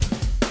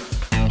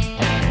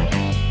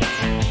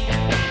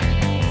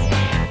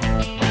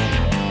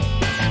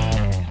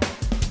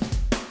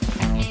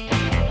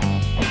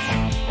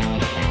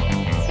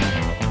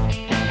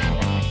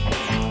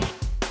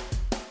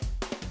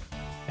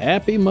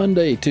Happy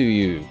Monday to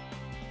you.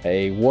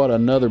 Hey, what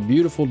another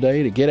beautiful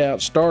day to get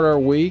out, start our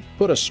week,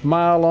 put a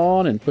smile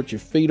on, and put your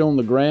feet on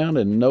the ground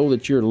and know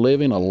that you're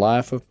living a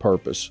life of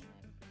purpose.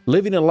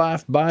 Living a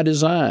life by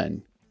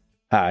design.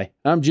 Hi,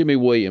 I'm Jimmy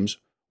Williams.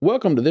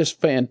 Welcome to this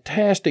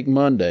fantastic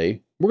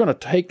Monday. We're going to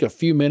take a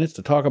few minutes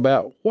to talk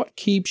about what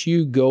keeps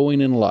you going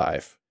in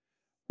life.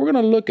 We're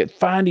going to look at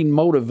finding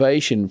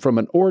motivation from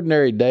an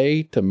ordinary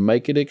day to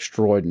make it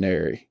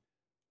extraordinary.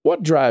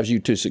 What drives you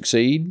to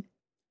succeed?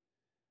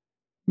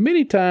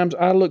 Many times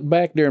I look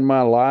back during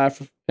my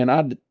life and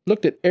I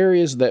looked at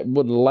areas that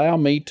would allow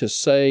me to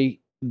say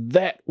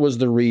that was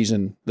the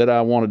reason that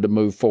I wanted to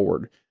move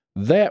forward.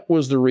 That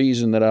was the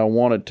reason that I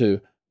wanted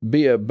to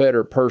be a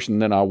better person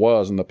than I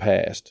was in the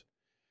past.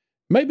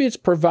 Maybe it's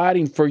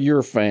providing for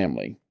your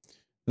family,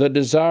 the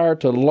desire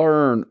to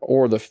learn,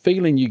 or the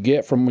feeling you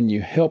get from when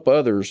you help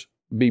others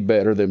be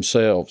better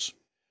themselves.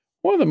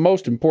 One of the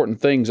most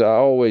important things I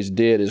always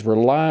did is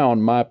rely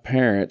on my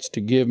parents to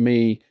give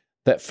me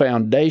that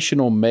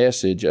foundational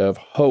message of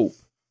hope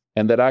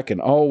and that I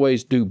can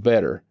always do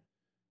better.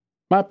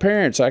 My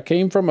parents, I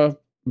came from a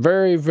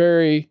very,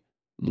 very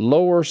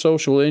lower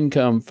social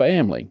income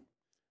family.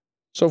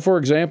 So, for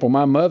example,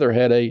 my mother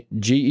had a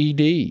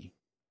GED.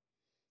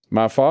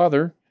 My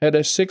father had a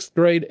 6th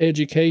grade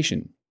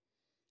education.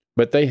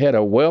 But they had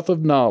a wealth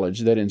of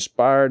knowledge that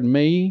inspired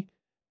me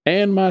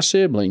and my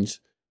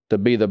siblings to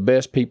be the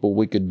best people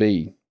we could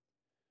be.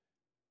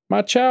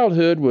 My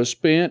childhood was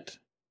spent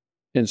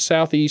in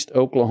southeast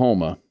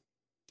Oklahoma.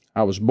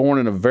 I was born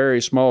in a very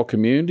small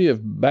community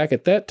of, back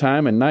at that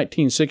time in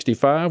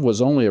 1965,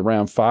 was only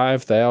around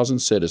 5,000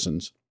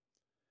 citizens.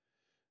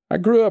 I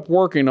grew up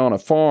working on a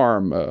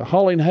farm,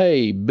 hauling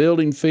hay,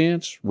 building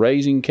fence,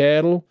 raising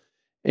cattle,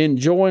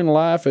 enjoying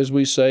life, as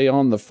we say,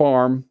 on the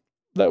farm.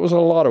 That was a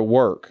lot of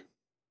work.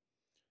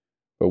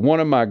 But one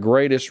of my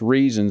greatest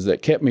reasons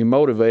that kept me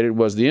motivated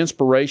was the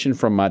inspiration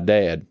from my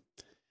dad.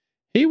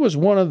 He was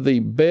one of the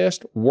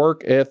best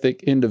work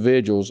ethic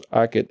individuals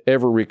I could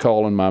ever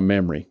recall in my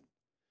memory.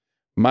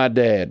 My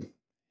dad,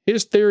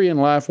 his theory in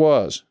life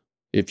was,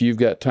 if you've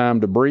got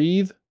time to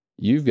breathe,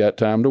 you've got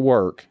time to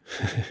work.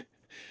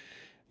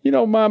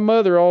 My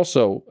mother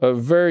also, a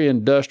very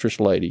industrious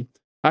lady.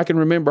 I can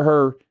remember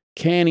her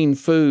canning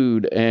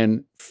food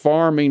and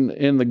farming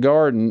in the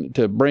garden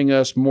to bring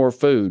us more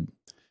food.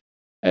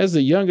 As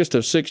the youngest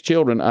of 6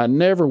 children, I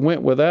never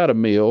went without a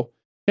meal,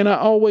 and I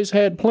always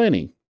had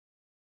plenty.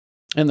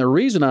 And the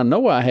reason I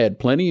know I had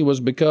plenty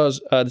was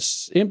because I'd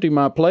empty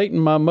my plate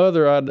and my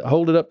mother, I'd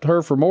hold it up to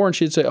her for more and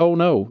she'd say, "Oh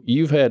no,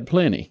 you've had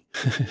plenty."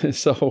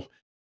 So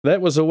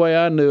that was the way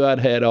I knew I'd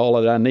had all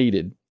that I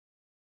needed.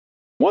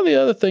 One of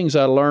the other things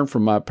I learned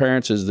from my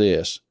parents is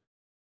this: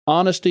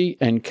 honesty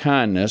and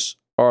kindness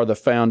are the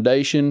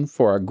foundation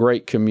for a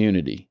great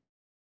community.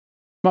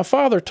 My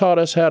father taught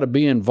us how to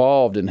be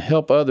involved and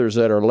help others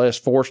that are less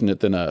fortunate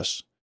than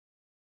us.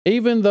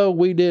 Even though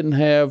we didn't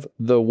have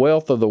the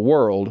wealth of the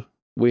world,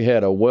 we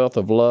had a wealth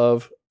of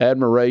love,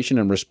 admiration,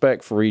 and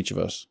respect for each of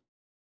us.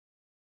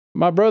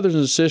 My brothers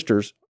and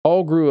sisters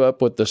all grew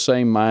up with the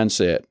same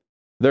mindset.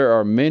 There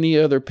are many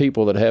other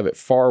people that have it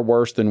far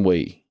worse than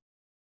we.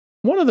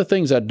 One of the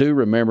things I do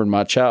remember in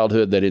my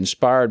childhood that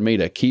inspired me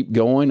to keep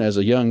going as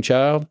a young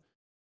child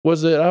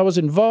was that I was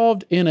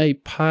involved in a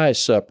pie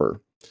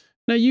supper.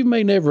 Now, you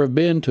may never have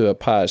been to a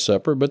pie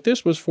supper, but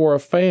this was for a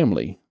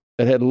family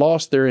that had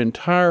lost their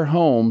entire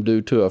home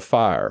due to a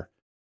fire.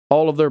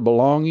 All of their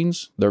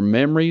belongings, their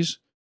memories,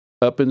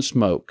 up in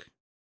smoke.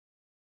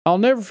 I'll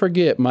never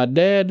forget, my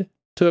dad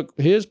took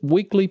his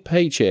weekly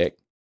paycheck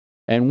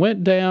and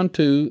went down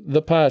to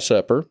the pie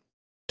supper,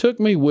 took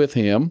me with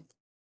him,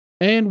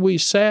 and we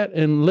sat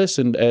and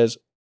listened as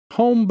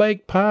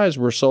home-baked pies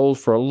were sold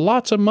for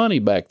lots of money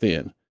back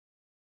then.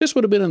 This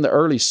would have been in the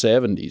early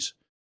 70s.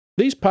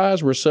 These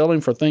pies were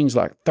selling for things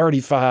like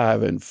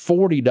 $35 and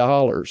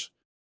 $40,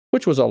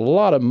 which was a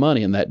lot of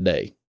money in that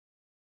day.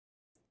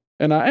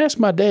 And I asked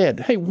my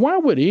dad, hey, why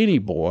would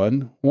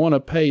anyone want to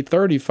pay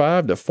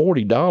 $35 to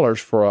 $40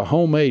 for a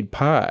homemade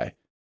pie?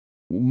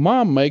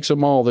 Mom makes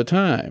them all the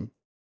time.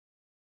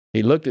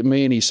 He looked at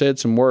me and he said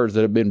some words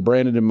that have been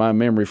branded in my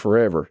memory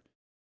forever.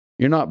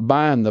 You're not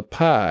buying the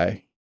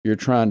pie, you're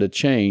trying to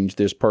change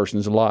this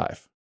person's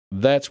life.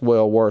 That's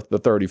well worth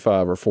the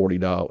 $35 or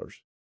 $40.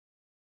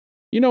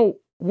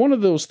 One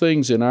of those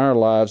things in our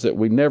lives that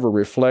we never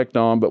reflect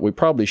on, but we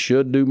probably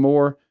should do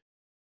more,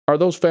 are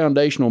those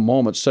foundational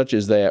moments such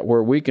as that,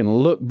 where we can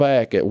look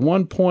back at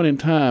one point in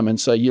time and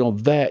say,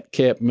 that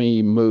kept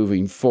me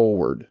moving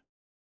forward.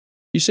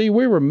 You see,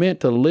 we were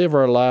meant to live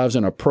our lives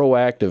in a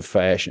proactive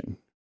fashion.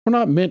 We're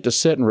not meant to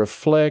sit and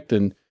reflect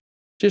and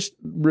just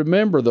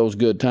remember those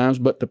good times,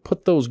 but to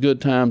put those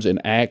good times in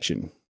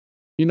action.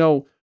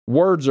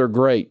 Words are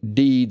great,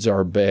 deeds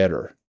are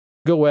better.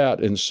 Go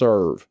out and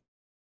serve.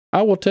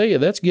 I will tell you,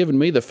 that's given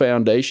me the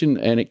foundation,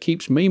 and it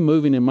keeps me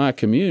moving in my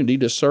community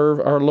to serve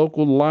our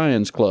local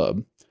Lions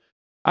Club.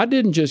 I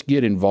didn't just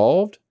get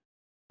involved.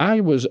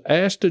 I was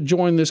asked to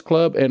join this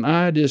club, and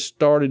I just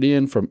started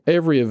in from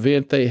every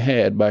event they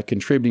had by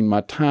contributing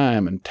my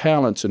time and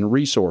talents and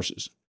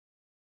resources.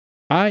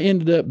 I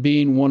ended up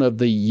being one of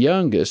the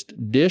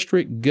youngest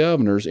district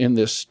governors in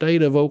the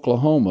state of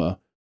Oklahoma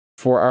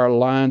for our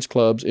Lions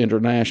Clubs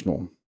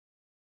International.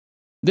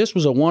 This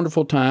was a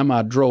wonderful time.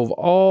 I drove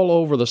all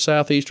over the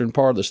southeastern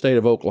part of the state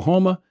of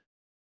Oklahoma.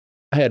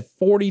 I had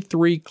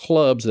 43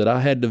 clubs that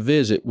I had to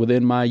visit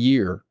within my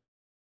year,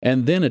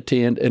 and then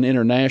attend an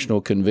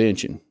international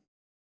convention.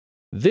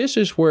 This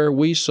is where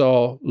we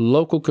saw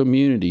local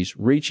communities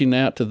reaching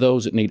out to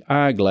those that need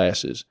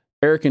eyeglasses,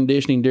 air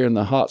conditioning during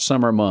the hot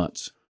summer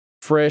months,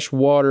 fresh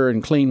water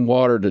and clean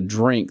water to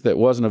drink that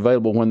wasn't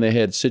available when they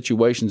had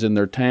situations in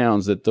their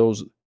towns that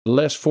those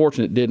less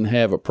fortunate didn't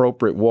have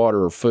appropriate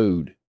water or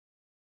food.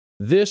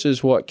 This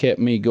is what kept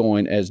me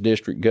going as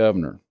district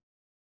governor.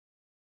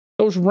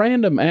 Those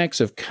random acts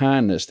of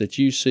kindness that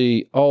you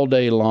see all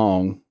day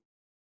long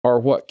are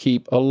what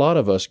keep a lot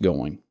of us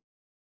going.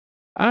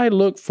 I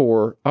look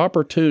for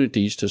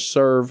opportunities to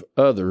serve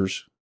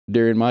others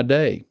during my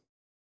day.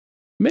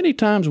 Many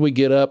times we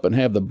get up and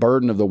have the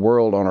burden of the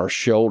world on our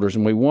shoulders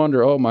and we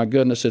wonder, oh my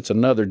goodness, it's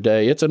another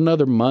day. It's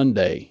another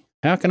Monday.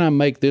 How can I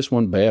make this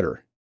one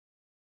better?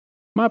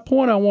 My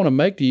point I want to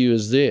make to you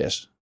is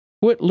this.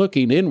 Quit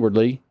looking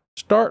inwardly.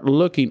 Start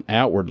looking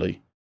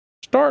outwardly.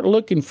 Start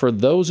looking for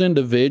those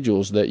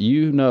individuals that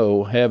you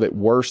know have it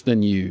worse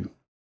than you.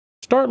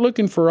 Start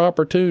looking for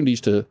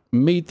opportunities to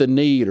meet the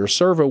need or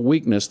serve a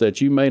weakness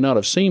that you may not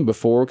have seen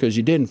before because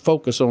you didn't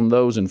focus on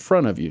those in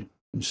front of you.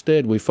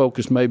 Instead, we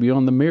focus maybe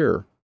on the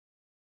mirror.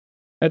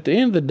 At the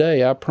end of the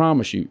day, I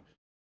promise you,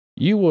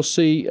 you will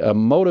see a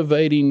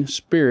motivating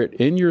spirit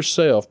in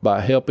yourself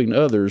by helping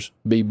others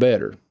be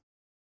better.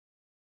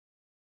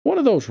 One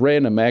of those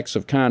random acts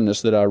of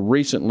kindness that I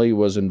recently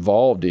was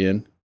involved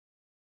in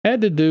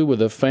had to do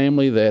with a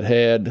family that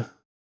had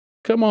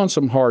come on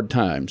some hard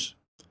times.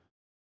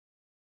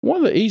 One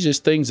of the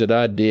easiest things that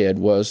I did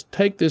was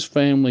take this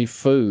family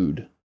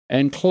food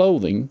and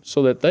clothing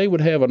so that they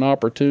would have an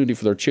opportunity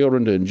for their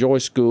children to enjoy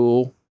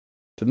school,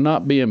 to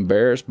not be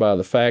embarrassed by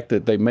the fact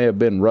that they may have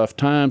been rough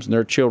times and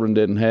their children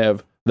didn't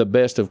have the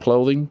best of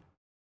clothing.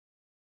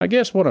 I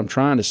guess what I'm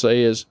trying to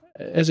say is,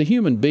 as a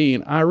human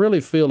being, I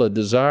really feel a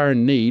desire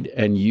and need,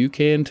 and you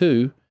can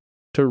too,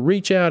 to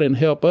reach out and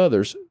help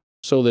others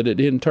so that it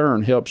in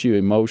turn helps you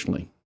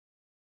emotionally.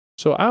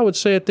 So I would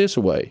say it this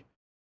way.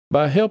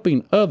 By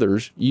helping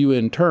others, you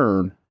in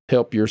turn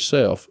help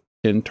yourself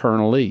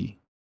internally.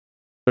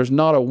 There's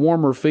not a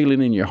warmer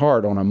feeling in your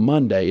heart on a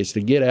Monday. It's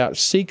to get out,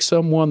 seek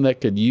someone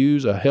that could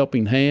use a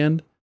helping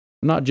hand,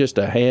 not just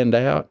a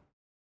handout,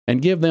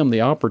 and give them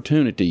the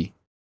opportunity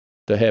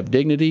to have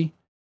dignity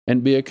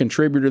and be a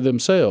contributor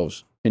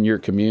themselves in your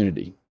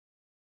community.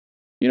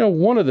 You know,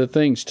 one of the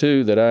things,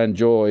 too, that I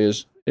enjoy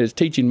is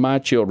teaching my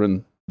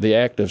children the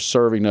act of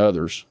serving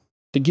others,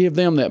 to give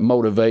them that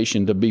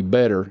motivation to be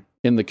better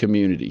in the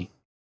community.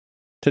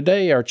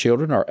 Today, our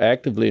children are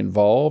actively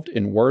involved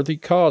in worthy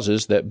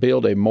causes that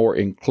build a more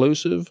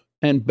inclusive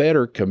and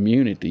better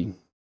community.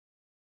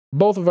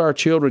 Both of our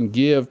children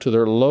give to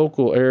their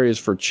local areas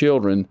for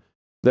children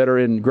that are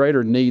in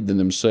greater need than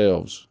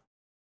themselves.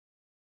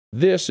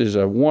 This is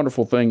a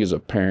wonderful thing as a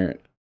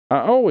parent. I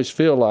always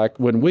feel like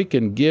when we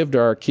can give to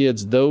our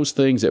kids those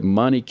things that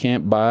money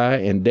can't buy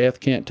and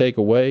death can't take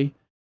away,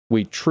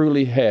 we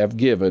truly have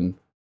given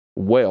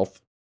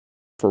wealth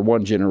for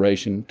one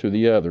generation to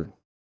the other.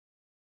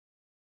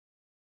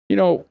 You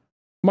know,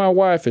 my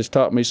wife has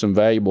taught me some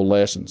valuable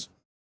lessons.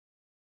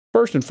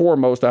 First and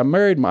foremost, I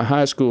married my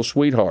high school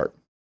sweetheart.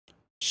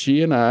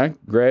 She and I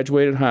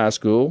graduated high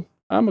school.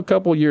 I'm a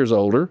couple years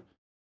older,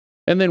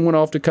 and then went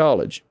off to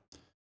college.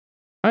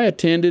 I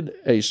attended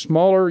a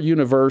smaller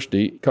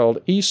university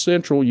called East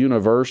Central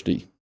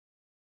University.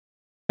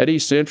 At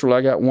East Central, I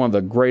got one of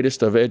the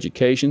greatest of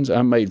educations.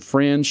 I made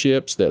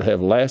friendships that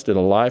have lasted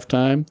a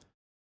lifetime,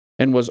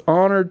 and was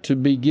honored to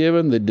be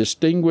given the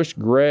Distinguished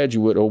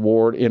Graduate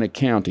Award in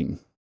Accounting.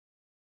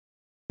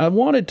 I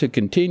wanted to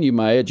continue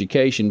my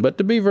education, but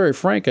to be very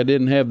frank, I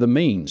didn't have the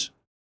means.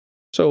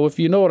 So if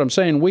you know what I'm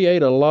saying, we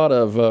ate a lot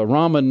of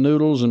ramen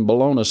noodles and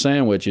bologna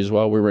sandwiches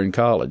while we were in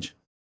college.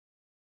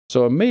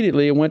 So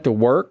immediately I went to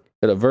work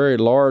at a very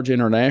large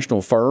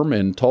international firm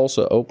in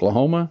Tulsa,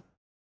 Oklahoma.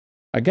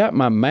 I got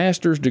my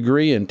master's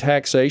degree in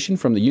taxation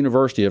from the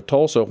University of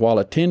Tulsa while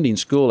attending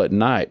school at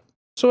night.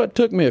 So it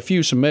took me a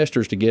few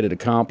semesters to get it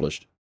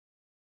accomplished.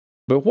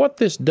 But what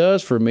this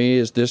does for me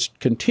is this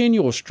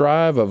continual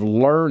strive of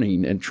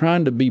learning and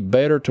trying to be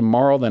better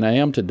tomorrow than I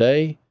am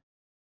today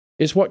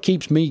is what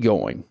keeps me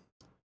going.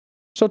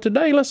 So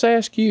today, let's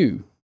ask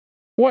you,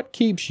 what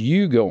keeps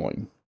you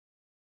going?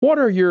 What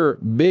are your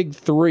big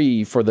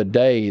three for the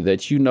day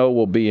that you know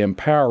will be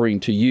empowering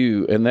to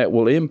you and that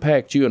will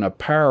impact you in a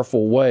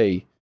powerful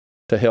way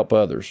to help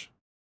others?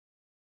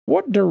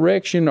 What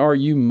direction are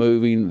you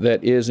moving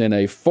that is in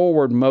a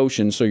forward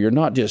motion so you're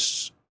not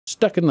just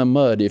stuck in the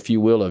mud, if you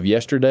will, of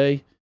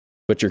yesterday,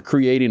 but you're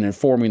creating and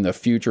forming the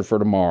future for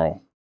tomorrow?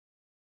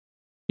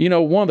 You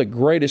know, one of the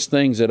greatest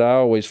things that I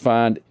always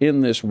find in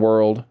this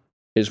world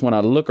is when I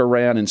look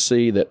around and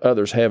see that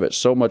others have it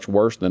so much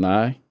worse than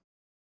I.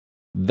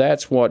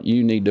 That's what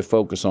you need to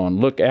focus on.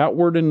 Look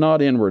outward and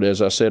not inward,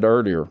 as I said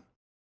earlier.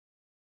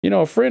 You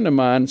know, a friend of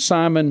mine,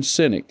 Simon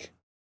Sinek,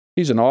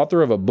 he's an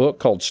author of a book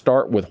called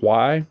Start With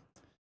Why.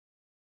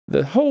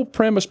 The whole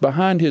premise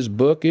behind his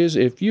book is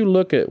if you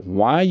look at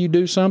why you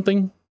do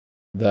something,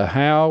 the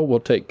how will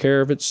take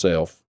care of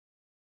itself.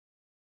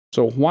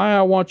 So why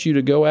I want you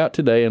to go out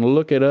today and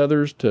look at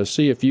others to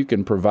see if you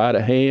can provide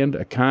a hand,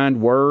 a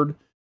kind word.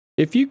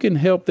 If you can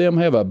help them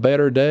have a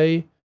better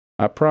day,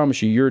 I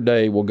promise you your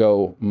day will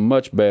go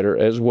much better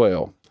as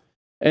well.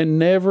 And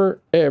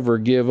never, ever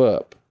give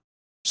up.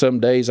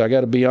 Some days, I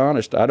got to be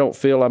honest, I don't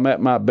feel I'm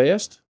at my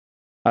best.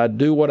 I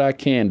do what I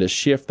can to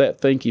shift that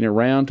thinking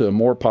around to a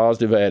more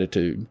positive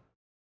attitude.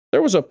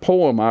 There was a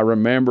poem I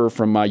remember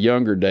from my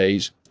younger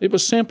days. It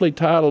was simply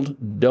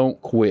titled,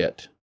 Don't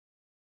Quit.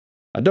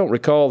 I don't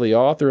recall the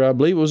author. I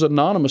believe it was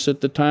anonymous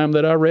at the time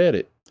that I read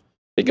it.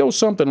 It goes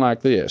something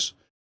like this.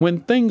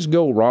 When things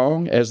go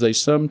wrong, as they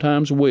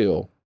sometimes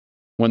will,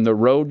 when the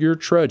road you're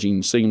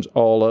trudging seems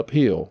all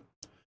uphill,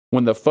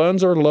 when the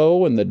funds are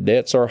low and the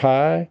debts are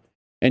high,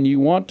 and you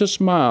want to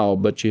smile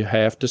but you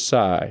have to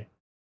sigh,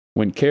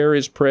 when care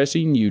is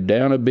pressing you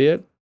down a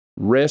bit,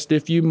 rest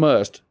if you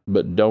must,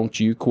 but don't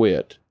you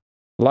quit.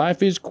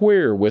 Life is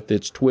queer with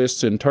its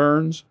twists and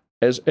turns,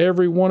 as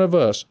every one of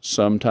us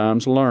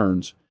sometimes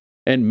learns,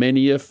 and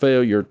many a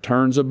failure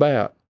turns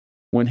about,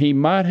 when he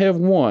might have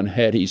won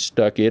had he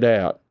stuck it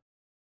out.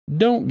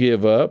 Don't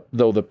give up,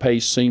 though the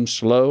pace seems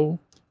slow.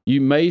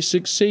 You may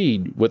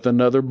succeed with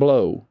another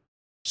blow.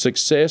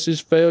 Success is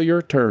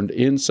failure turned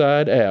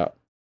inside out,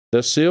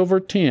 the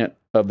silver tint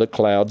of the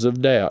clouds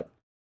of doubt,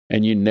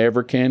 and you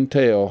never can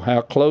tell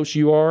how close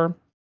you are.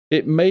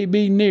 It may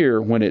be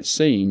near when it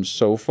seems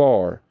so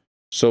far.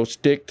 So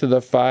stick to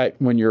the fight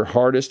when you're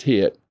hardest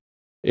hit.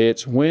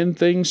 It's when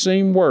things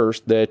seem worse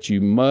that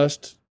you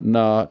must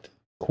not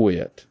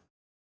quit.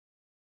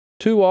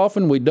 Too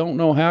often we don't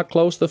know how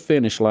close the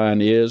finish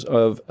line is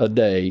of a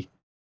day.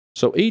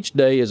 So each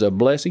day is a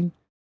blessing.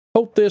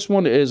 Hope this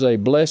one is a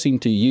blessing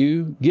to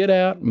you. Get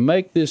out,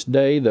 make this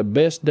day the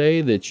best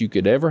day that you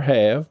could ever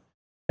have.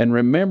 And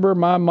remember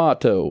my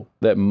motto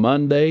that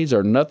Mondays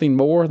are nothing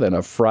more than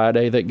a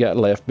Friday that got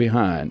left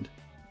behind.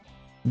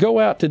 Go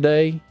out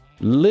today,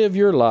 live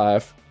your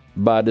life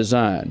by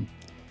design.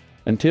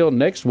 Until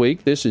next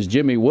week, this is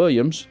Jimmy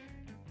Williams,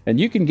 and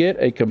you can get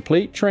a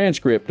complete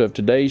transcript of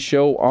today's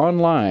show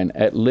online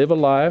at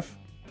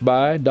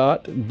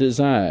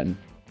livealifeby.design.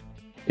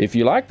 If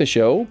you like the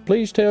show,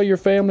 please tell your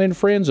family and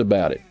friends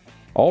about it.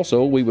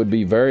 Also, we would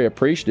be very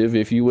appreciative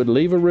if you would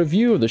leave a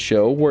review of the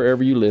show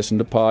wherever you listen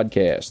to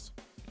podcasts.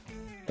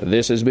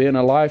 This has been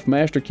a Life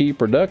Master Key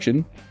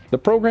production. The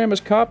program is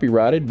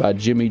copyrighted by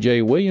Jimmy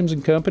J. Williams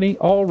 & Company,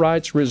 all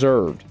rights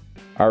reserved.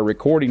 Our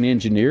recording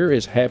engineer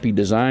is Happy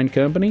Design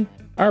Company.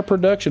 Our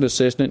production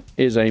assistant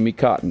is Amy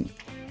Cotton.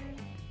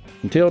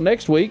 Until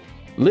next week,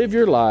 live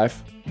your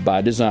life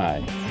by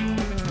design.